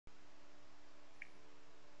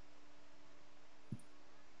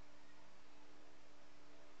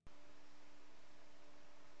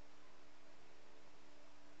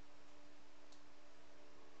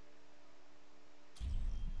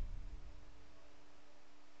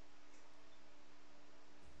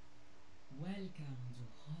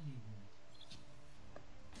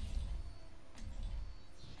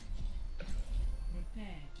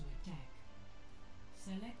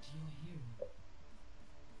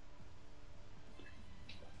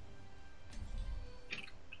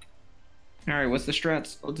Alright, what's the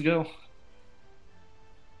strats? Let's go.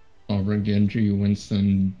 Aubrey, Genji,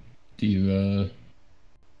 Winston, Diva.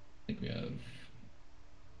 I think we have.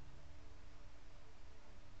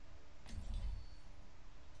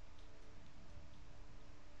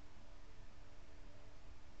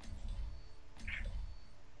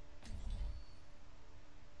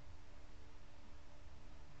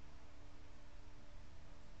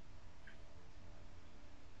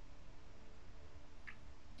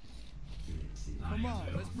 Come on,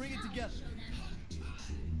 let's bring it together.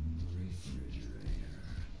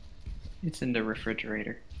 It's in the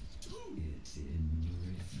refrigerator.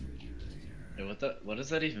 Hey, what does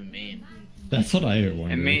that even mean? That's what I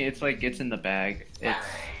wonder. It's like it's in the bag. It's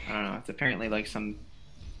I don't know. It's apparently like some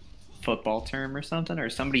football term or something, or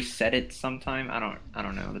somebody said it sometime. I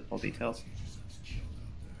don't know the full details.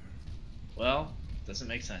 Well, doesn't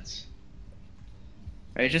make sense.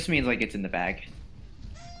 It just means like it's in the bag.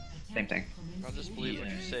 Same thing. I'll just believe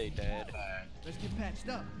what you say, Dad. Let's get patched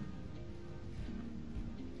up.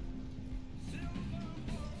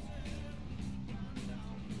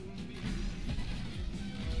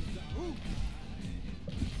 Ooh.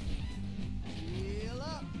 Heal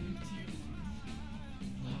up.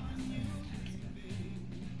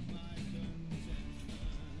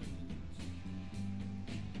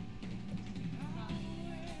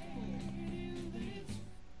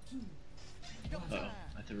 Uh-oh,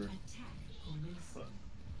 I threw.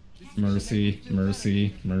 Mercy,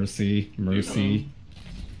 mercy, mercy, mercy.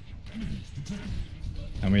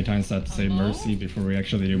 How many times do I have to say mercy before we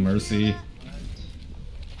actually do mercy?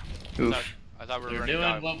 Oof. I thought we were They're running doing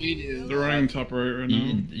down. what we do. They're running top right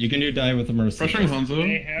now. You can do die with the mercy. Pressuring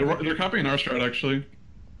Hanzo. They're copying our strat actually.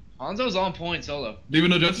 Hanzo's on point solo. Diva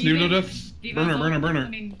no deaths, Diva no deaths. Burner.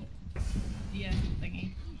 Yeah,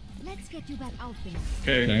 thingy. Let's get you back out there.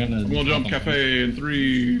 Okay, I'm gonna jump cafe in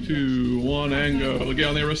 3, 2, 1, and go. Get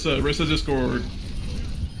on the Orisa. Orisa's Discord.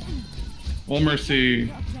 All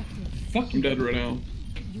mercy. Fuck, I'm dead right now.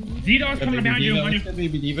 Z-Dog's coming behind you. On your...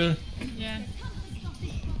 Baby Diva. Yeah.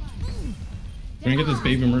 Can we get this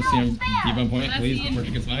baby mercy on Diva on point, please, before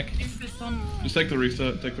she gets back? Just take the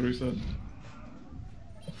reset. Take the reset.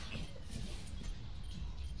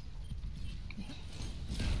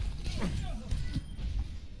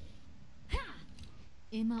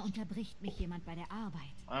 Immer unterbricht mich jemand bei der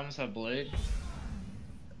Arbeit. I almost have Blade.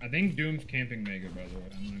 I think Doom's camping Mega, by the way.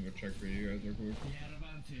 I'm gonna go check for you guys real quick.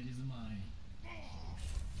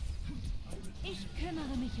 Ich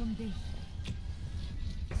kümmere mich dich.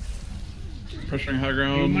 Pressuring high You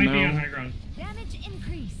ground might be on now. high ground. Damage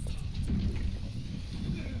increased.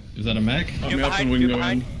 Is that a mech? Up me up and we can go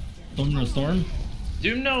in. Storm no storm?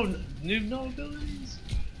 Doom no abilities.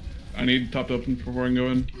 I need topped up before I can go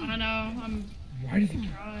in. I don't know. I'm Why does he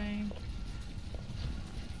trying.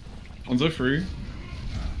 Hanzo free.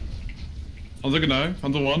 Hanzo can die.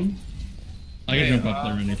 Hanzo 1. I can jump up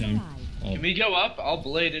there anytime. Can we go up? I'll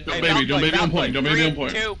Blade it. Jump baby, jump baby on point. Jump baby on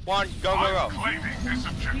point. 3, 2, 1, go.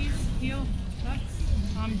 Please heal. Sucks.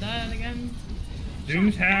 I'm dead again.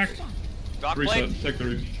 Doom's hacked. Drop Reset. Blade. Take the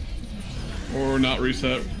reset. Or not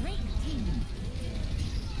reset.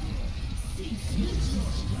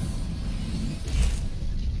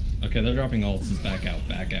 Okay, they're dropping ults. Just back out,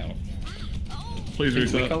 back out. Please Did we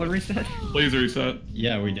reset. color reset? Please reset.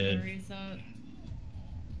 Yeah, we did. Reset.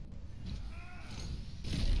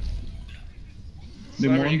 Need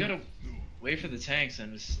Cyber, one? you gotta wait for the tanks,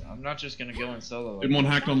 and I'm not just gonna go in solo. Need one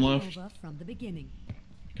hacked on left. Over from the beginning.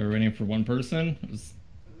 Okay, we're waiting for one person. He's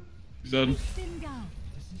dead.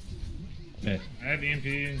 Okay. I have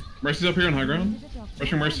EMP. Mercy's up here on high ground.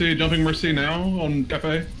 Rushing Mercy, jumping Mercy now on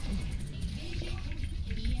cafe.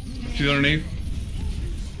 She's underneath.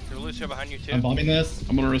 There's Lucio behind you too. I'm bombing this.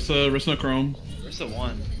 I'm on Orisa no Chrome. Where's the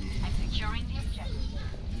one?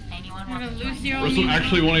 I got Lucio. Orisa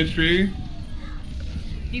actually 1 HP.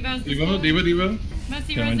 Diva's Diva.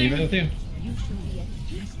 Messy Can I right Diva there. with you?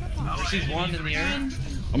 She's one in the air.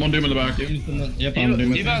 I'm on Doom in the back. Doom's in the... Yep, I'm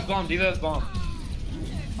doing Diva has bomb. Diva has bomb.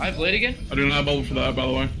 I have Blade again. I do not have bubble for that, by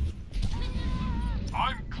the way.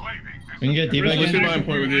 We can get Diva Let's see again. my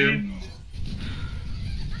point with you.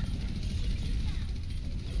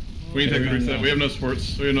 We need to take the reset. We have no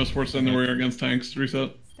sports. We have no sports, and then we're against tanks.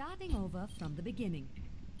 Reset. Starting over from the beginning.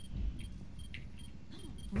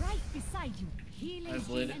 Right beside you. Healing I've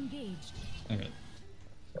lit it. engaged. Okay.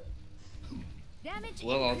 Damage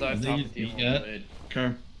Well, I'll dive top with you. You got- Blade.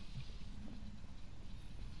 Okay.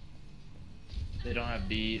 They don't have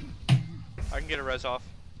beat. I can get a res off.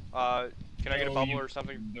 Can I get a bubble or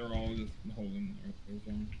something? They're all just holding their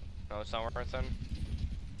phone. No, it's not worth then.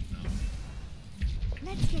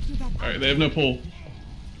 Let's get you back Alright, they have no pull.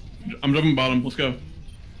 I'm jumping bottom. Let's go.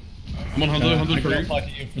 I'm on Hanzo. I Hanzo's can free. pocket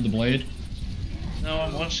you for the blade. No,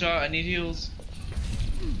 I'm one shot. I need heals.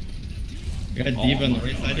 You got D.Va on the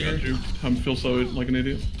right I side here. got you. I feel so like an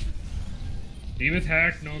idiot. D.Va's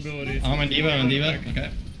hacked, no abilities. I'm on D.Va, I'm on D.Va.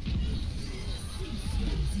 Okay.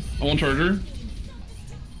 I want Charger.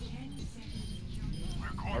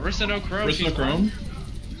 Orisa no Chrome. Orisa no Chrome.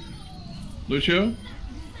 Lucio.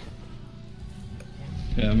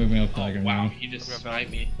 Yeah, I'm moving up Tiger Wow, now. he just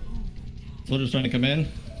sniped me. Soldier's trying to come in.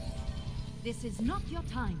 This is not your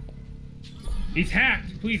time. He's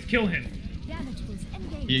hacked. Please kill him. Damage boost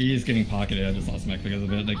engaged. He's getting pocketed. I just lost mech because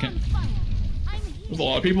of it. They can't. Fire. I'm There's a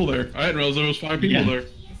lot of people there. I didn't realize there was 5 people Yeah. there.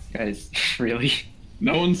 Guys, really?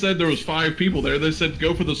 No one said there was 5 people there. They said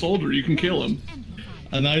go for the soldier. You can kill him.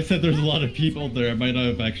 And I said there's a lot of people there. I might not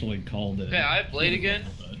have actually called it. Okay, I have Blade again.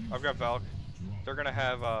 I've got Valk. They're gonna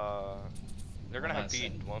have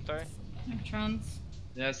beat, won't they? Trans.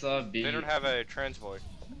 Yeah, I still have B. They don't have a transvoid.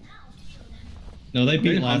 No, they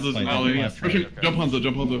beat Okay, last Hanzo's fight. alley. Last fight. Pushing- Jump Hanzo,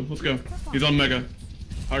 jump Hanzo. Let's go. He's on Mega.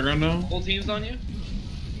 High ground now. Whole team's on you?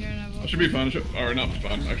 You're in a That should be fine. Or not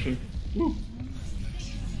fine, actually. Woo.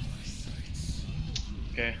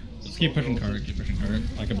 Okay. Just keep pushing cart. Keep pushing cart.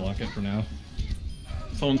 I can block it for now.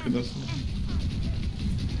 Someone's contesting.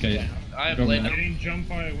 Okay. Yeah. I have Go Blade. back. Getting jumped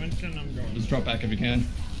by Winston, I'm going. Just drop back if you can.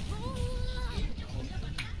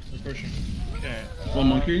 We're pushing. Okay. One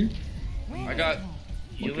monkey. I got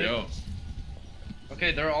Monkey healing. out.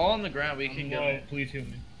 Okay, they're all on the ground. We can I'm go. low. Please heal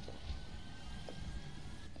me.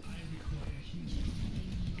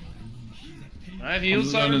 I have I'm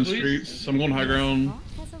heals, down in please. streets. I'm going high ground.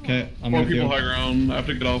 Okay, I'm 4 with people you. high ground. I have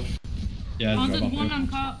to get off. Yeah, just Hanzo's drop off one you. on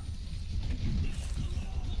cop.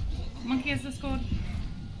 Monkey has the squad.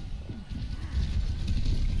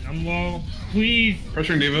 I'm low. Please.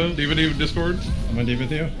 Pressuring D.Va. D.Va Discord. I'm on D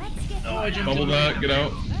with you. Let's get No, I jumped Bubble in. that. Get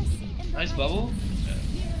out. mercy in Nice the bubble.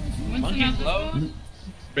 Winston Monkey's has the low. squad.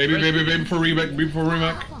 Baby before reback. Before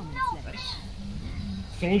reback. performance level. Nice.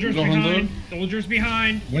 Soldiers Go behind. Hanzo. Soldiers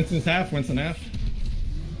behind. Winston's half. Winston half.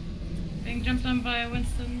 Being jumped on by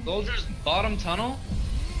Winston. Soldiers bottom tunnel.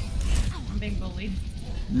 I'm being bullied.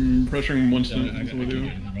 Pressuring Winston. Yeah, I That's what we do.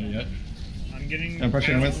 can't ready yet. I'm getting. I'm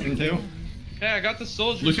pressuring Winston too. Okay, I got the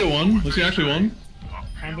soldiers. Lucio won. Lucio actually won.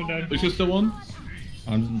 Hanzo dead. Lucio still won.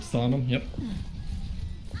 I'm still on him. Yep.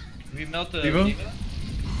 We melt the D.Va? D.Va.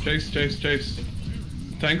 Chase.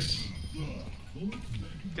 Tanks.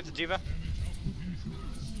 Get the Diva.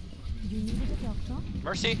 You needed a doctor?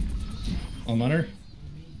 Mercy. I'm on her.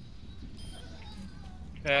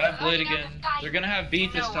 Okay, I have Blade again. They're gonna have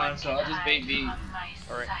beat this time, so I'll just bait beat.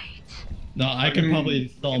 Alright. No, I can probably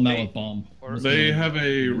stall him out with bomb. They have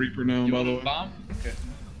a Reaper now, by the way. Bomb? Okay.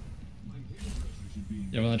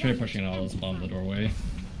 Yeah, when I try pushing it, I'll just bomb the doorway.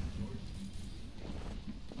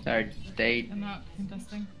 Sorry, they. I'm not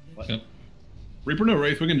contesting. Yep. Reaper no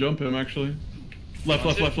Wraith. We can jump him actually. Left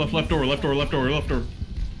door.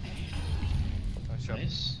 Nice job.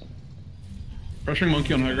 Nice. Pressuring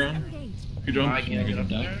monkey on high ground. Engaged. He jumps. I can't get up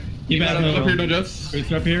there. Keep Keep at Up here, him. no jets.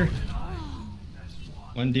 Boots up here.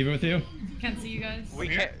 One D.Va with you. Can't see you guys. We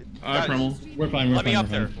can't. Aye, Primal. We're fine. We're Let me fine.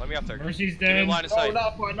 up we're there. fine. Let me up there. Mercy's Give me dead. line of Oh, sight.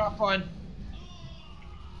 not fine, not fine.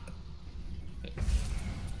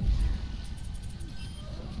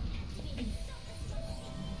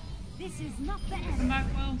 This is not the Come end. back,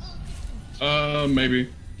 Will. Maybe.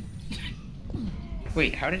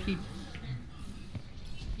 Wait, how did he?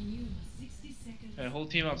 Okay, whole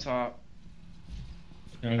team up top.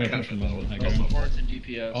 Yeah, I'm gonna push him out. High ground. Supports and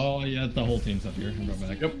DPS. Oh yeah, the whole team's up here. I'm going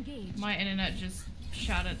back. Yep. Engaged. My internet just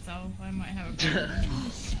shot itself. I might have a problem.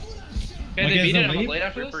 Okay, Like, they beat is it. it I'm leap? late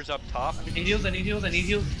after this. Reaper's up top. I need heals, I need heals, I need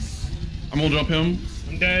heals. I'm gonna jump him.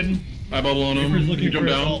 I'm dead. I bubble on him. Reaper's looking He jumped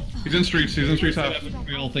for down. assault. He's in streets. Half.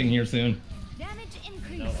 Real thing here soon. Damage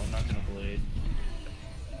increased. No, I'm not gonna blade.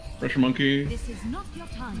 Pressure monkey. This is not your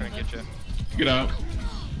time. Trying to get you. Get out.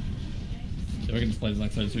 Yeah, we can just play this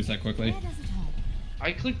next side. Just reset quickly. Where does it hurt?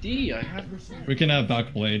 I clicked D. I had this. We can have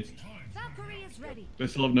Valk Blade. Valkyrie is ready. They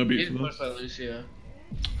still have no beat Get for pushed this. by Lucia.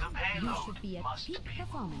 You should be at peak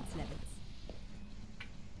performance levels.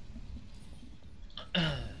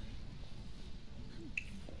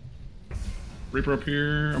 Reaper up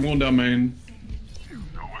here. I'm going down main.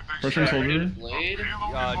 Pressuring Alright, I need a soldier. blade.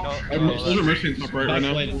 No. Soldier missing top right Valk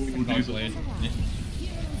now. Blade. Ooh, Valk Jesus. Blade.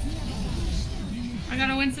 I got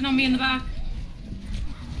a Winston on me in the back.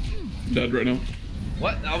 Dead right now.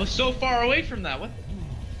 What? I was so far away from that. What?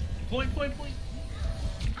 Point.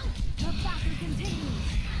 The battle continues.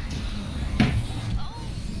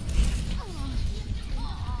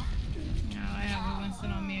 Now I have a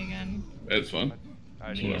Winston on me again. It's fun.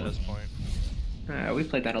 I need at this point. We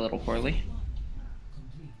played that a little poorly.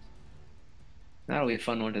 That'll be a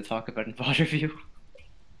fun one to talk about in VOD review.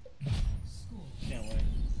 Can't wait.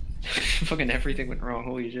 Fucking everything went wrong,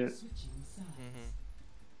 holy shit.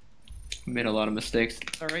 Made a lot of mistakes.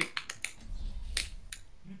 It's alright.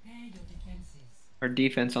 Our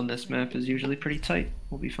defense on this map is usually pretty tight.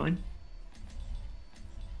 We'll be fine.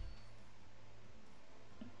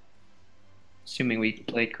 Assuming we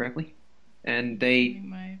played correctly. And they...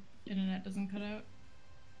 My internet doesn't cut out.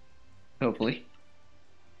 Hopefully.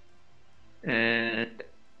 And...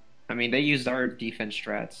 I mean, they used our defense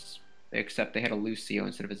strats, except they had a Lucio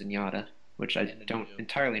instead of a Zenyatta, which I don't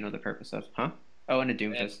entirely know the purpose of. Huh? Oh, and a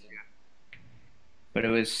Doomfist. But it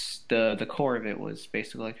was... The core of it was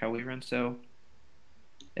basically like how we run, so...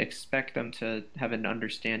 Expect them to have an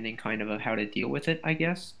understanding kind of how to deal with it, I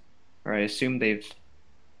guess. Or I assume they've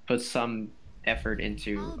put some effort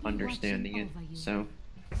into understanding it, so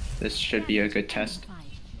this should be a good test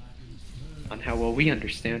on how well we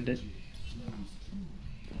understand it.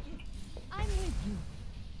 I'm with you.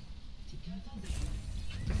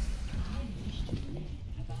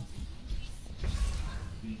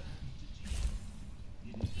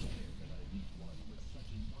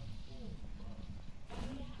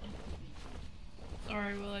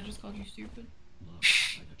 Sorry, Will, I just called you stupid.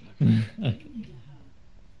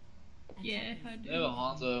 Yeah, I do. They have a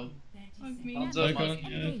Hanzo. Hug me. Hanzo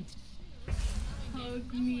monkey.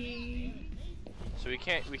 Hug me. So we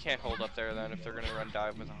can't hold up there then if they're gonna run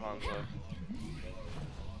dive with a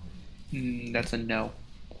Hanzo. That's a no.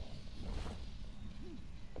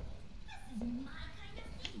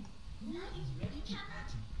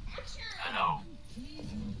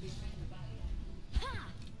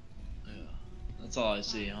 That's all I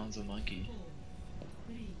see, Hanzo monkey.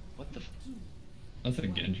 What the f- That's a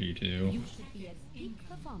Genji too. You should be at peak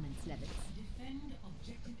performance levels.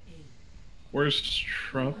 Where's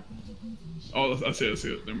Shrub? Oh, I see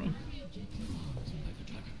it. Never mind.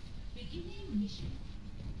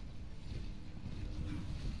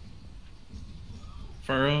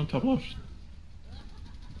 Pharah, top left.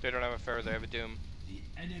 They don't have a Pharah, they have a Doom.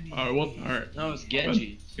 Alright, well, alright. No, it's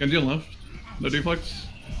Genji. Genji on left. No deflex. Where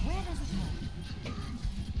does it hurt?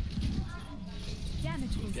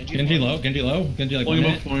 Damage will Genji low, Genji low, Genji like Pulling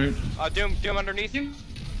 1 him up minute. point. Doom underneath you.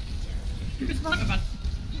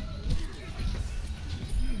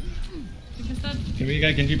 Can we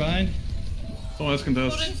get Genji behind? Someone else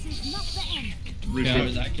contest. This is not the end.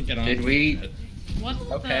 Yeah, I can get on. Did we? What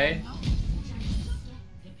Okay.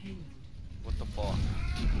 What the fuck?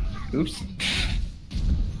 Oops.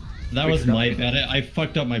 That was my bad. I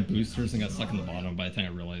fucked up my boosters and got stuck in the bottom by the time I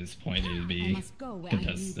realized point A to I B must go where I need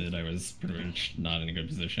contested. I was pretty much not in a good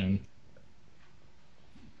position.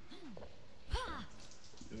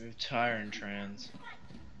 We have Tyrant trans.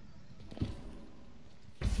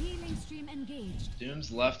 Healing stream engaged. Doom's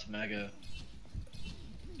left mega.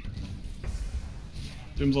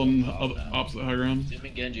 Doom's on opposite high ground. Doom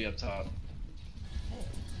and Genji up top.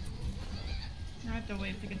 I have to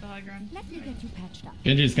wait to get the high ground. Let me get you patched up.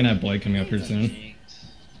 Genji's gonna have Blade coming up here soon.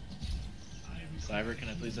 Cyber, can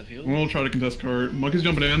I please have healed? We'll try to contest cart. Monkey's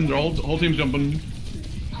jumping in. Their whole team's jumping.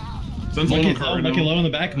 Sen's on Monkey cart low, right Monkey now. low in the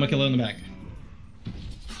back, Monkey low in the back.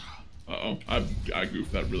 Uh-oh. I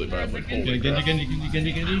goofed that really badly. Okay, Holy Genji, crap.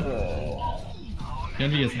 Genji.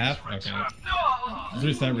 Genji is half. Okay.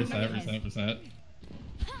 Reset. I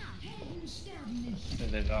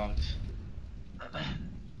think they knocked.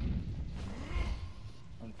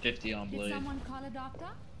 I'm 50 on Did Blade. someone call a doctor?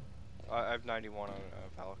 I have 91 on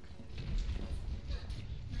Valak.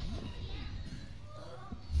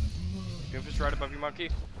 Doomfist right above you, monkey.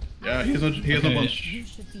 Yeah, he has a Okay. bunch. You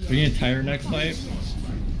should be We need a tire next fight.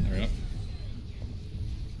 There we go.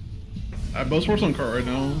 I have both sports on cart right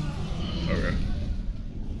now. Okay.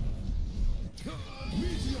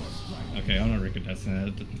 Okay, I'm not recontesting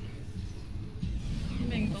it. I'm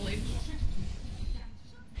being bullied.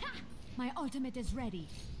 My ultimate is ready.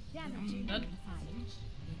 Damage Dead. amplified.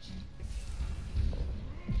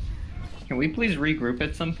 Can we please regroup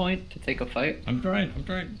at some point to take a fight? I'm trying.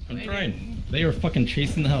 They are fucking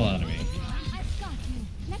chasing the hell out of me. I've got you.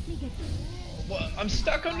 Let me get you. What? I'm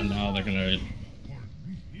stuck on And now they're gonna.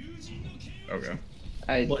 Okay.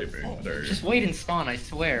 I Blade me. There you just go. wait and spawn. I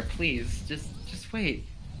swear, please, just wait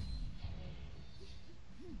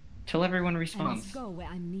till everyone I respawns. must go where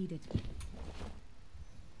I'm needed.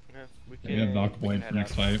 Yeah, we We have knock we point can for head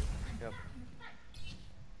next out. fight. Yep.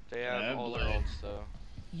 They I have have all their Blade. ults though.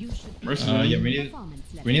 You should be Mercy. at Yeah, peak we need. performance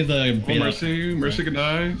levels. We need the Oh, beta. Mercy. Mercy can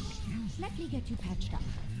die. Let me get you patched up.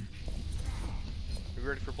 You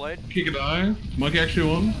ready for Blade? He can die. Monkey actually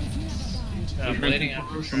won. I'm blading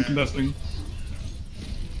after I'm contesting.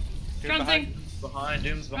 Fronting. Behind,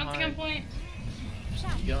 Doom's Fronting on behind. point.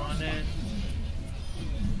 Going in.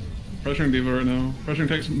 Pressuring Diva right now. Pressuring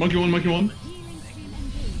takes. Monkey one, monkey one.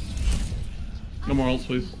 No more ults,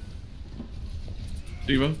 please.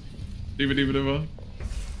 Diva. Diva.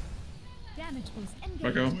 Damage boost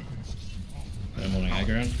Back out. I'm holding high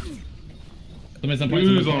ground. Somebody's on point.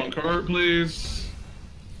 Blues somebody's on cart, please.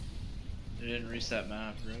 They didn't reset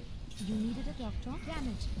map, right? You needed a doctor.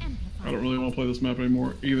 Damage amplified. I don't really want to play this map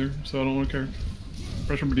anymore either, so I don't want to care.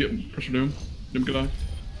 Pressure Doom. Doom could die.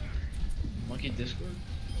 Monkey Discord?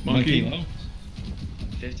 Monkey. low.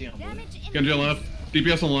 50 on blue. Damage Genji on left.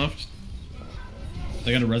 DPS on left.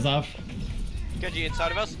 They got a res off. Genji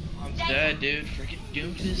inside of us. I'm dead, dude. Freaking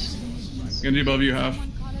Doomfist. Genji above you, half.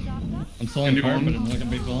 Someone call a doctor? I'm soloing Genji cart, one. but I'm not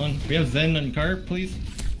gonna be full on. We have Zen and cart, please.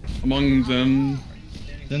 Among Zen.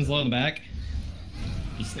 Zen's low in the back.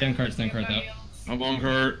 Just stay on cart though. I'm on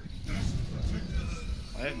cart.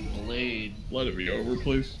 I have Blade. Let it be over,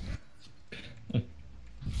 please.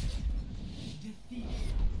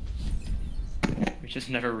 We just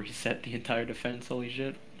never reset the entire defense, holy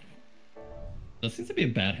shit. That seems to be a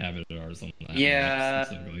bad habit of ours on that. Yeah.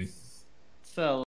 Specifically. So